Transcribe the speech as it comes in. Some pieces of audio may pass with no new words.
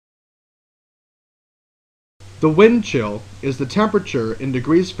The wind chill is the temperature in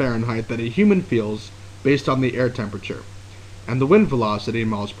degrees Fahrenheit that a human feels based on the air temperature, and the wind velocity in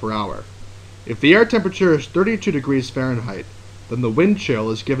miles per hour. If the air temperature is 32 degrees Fahrenheit, then the wind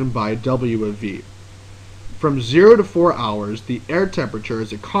chill is given by W of V. From 0 to 4 hours, the air temperature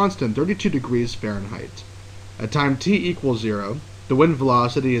is a constant 32 degrees Fahrenheit. At time t equals 0, the wind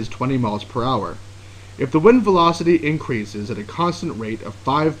velocity is 20 miles per hour. If the wind velocity increases at a constant rate of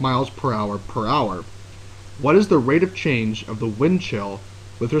 5 miles per hour, what is the rate of change of the wind chill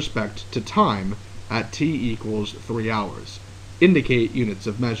with respect to time at t equals 3 hours? Indicate units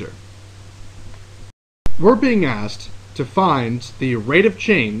of measure. We're being asked to find the rate of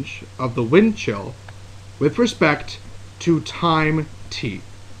change of the wind chill with respect to time t.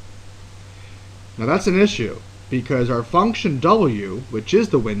 Now that's an issue because our function w, which is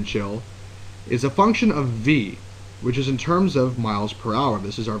the wind chill, is a function of v, which is in terms of miles per hour.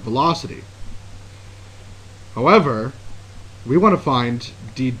 This is our velocity. However, we want to find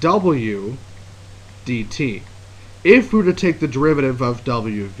dw dt. If we were to take the derivative of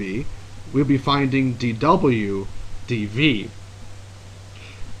w of v, we'll be finding dw dv.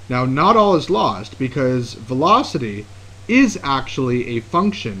 Now, not all is lost because velocity is actually a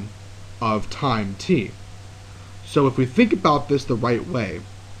function of time t. So if we think about this the right way,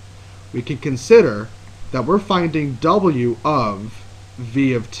 we can consider that we're finding w of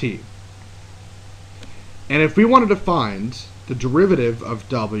v of t. And if we wanted to find the derivative of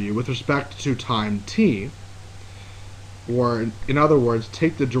w with respect to time t, or in other words,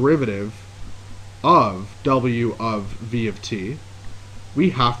 take the derivative of w of v of t,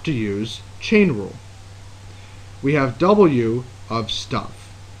 we have to use chain rule. We have w of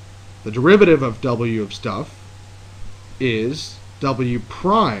stuff. The derivative of w of stuff is w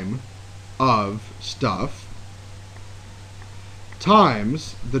prime of stuff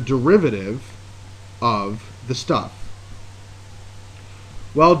times the derivative of the stuff.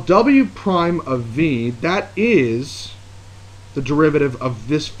 Well, w prime of v, that is the derivative of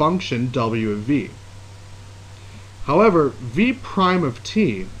this function w of v. However, v prime of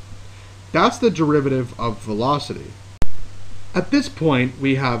t, that's the derivative of velocity. At this point,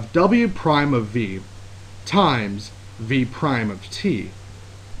 we have w prime of v times v prime of t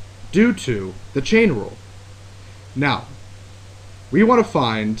due to the chain rule. Now, we want to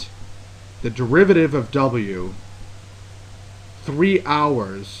find the derivative of w 3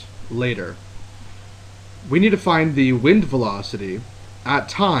 hours later. We need to find the wind velocity at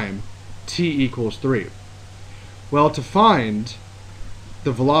time t equals 3. Well, to find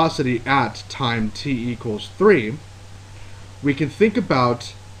the velocity at time t equals 3, we can think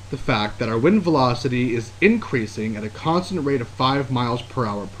about the fact that our wind velocity is increasing at a constant rate of 5 miles per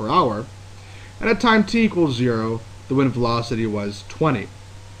hour, and at time t equals 0, the wind velocity was 20.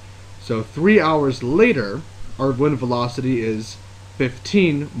 So 3 hours later, our wind velocity is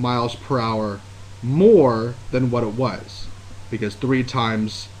 15 miles per hour more than what it was, because 3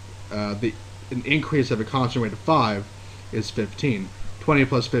 times an increase of a constant rate of 5 is 15. 20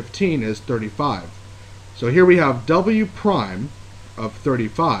 plus 15 is 35. So here we have w prime of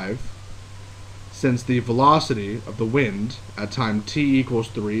 35, since the velocity of the wind at time t equals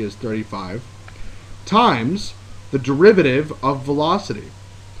 3 is 35, times the derivative of velocity.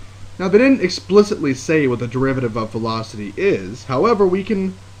 Now, they didn't explicitly say what the derivative of velocity is. However, we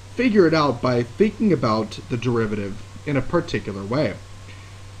can figure it out by thinking about the derivative in a particular way.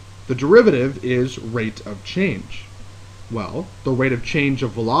 The derivative is rate of change. Well, the rate of change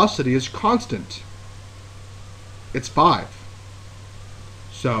of velocity is constant. It's 5.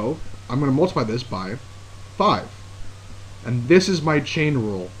 So, I'm going to multiply this by 5. And this is my chain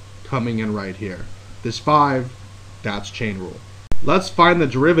rule coming in right here. This 5, that's chain rule. Let's find the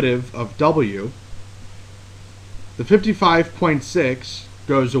derivative of w. The 55.6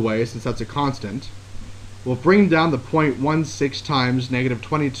 goes away since that's a constant. We'll bring down the 0.16 times negative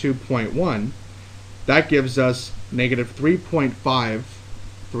 22.1. That gives us negative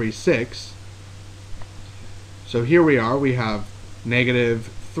 3.536. So here we are, we have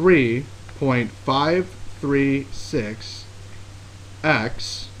negative 3.536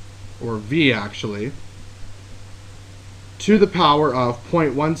 x, or v actually, to the power of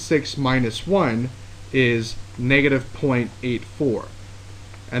 0.16 minus 1 is negative 0.84.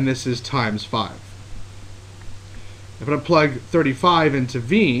 And this is times 5. If I plug 35 into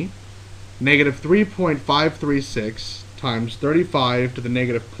v, negative 3.536 times 35 to the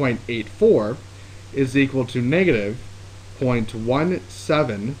negative 0.84 is equal to negative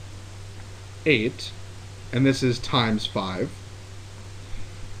 0.178, and this is times 5.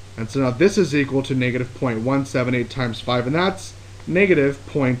 And so now this is equal to negative 0.178 times 5, and that's negative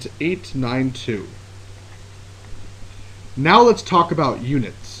 0.892. Now let's talk about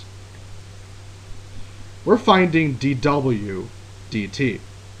units. We're finding dw dt.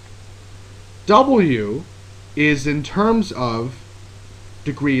 W is in terms of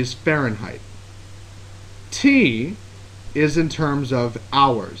degrees Fahrenheit. T is in terms of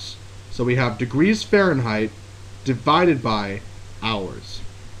hours. So we have degrees Fahrenheit divided by hours.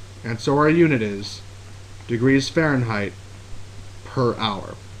 And so our unit is degrees Fahrenheit per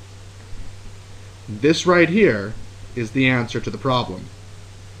hour. This right here is the answer to the problem.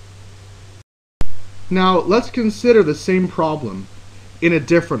 Now let's consider the same problem in a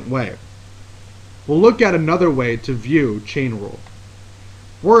different way. We'll look at another way to view chain rule.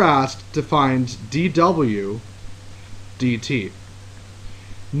 We're asked to find dw dt.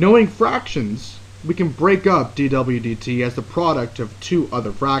 Knowing fractions, we can break up dw dt as the product of two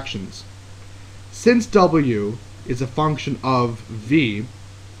other fractions. Since w is a function of v,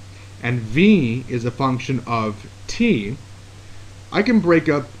 and v is a function of t, I can break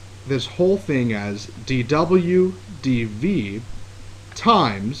up this whole thing as dw dv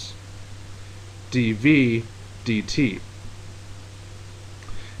times dv dt.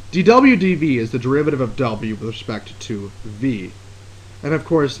 dw dv is the derivative of w with respect to v. And of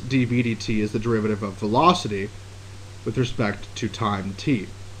course, dv dt is the derivative of velocity with respect to time t.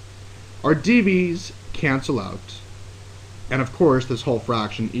 Our dv's cancel out, and of course this whole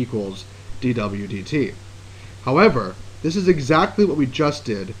fraction equals dw dt. However, this is exactly what we just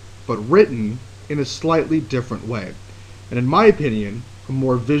did, but written in a slightly different way, and in my opinion, a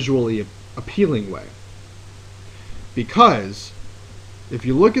more visually appealing way. Because, if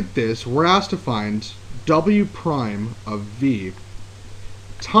you look at this, we're asked to find w prime of v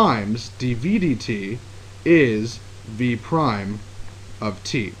times dv dt is v prime of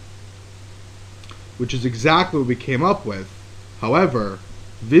t, which is exactly what we came up with. However,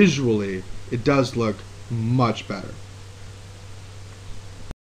 visually, it does look much better.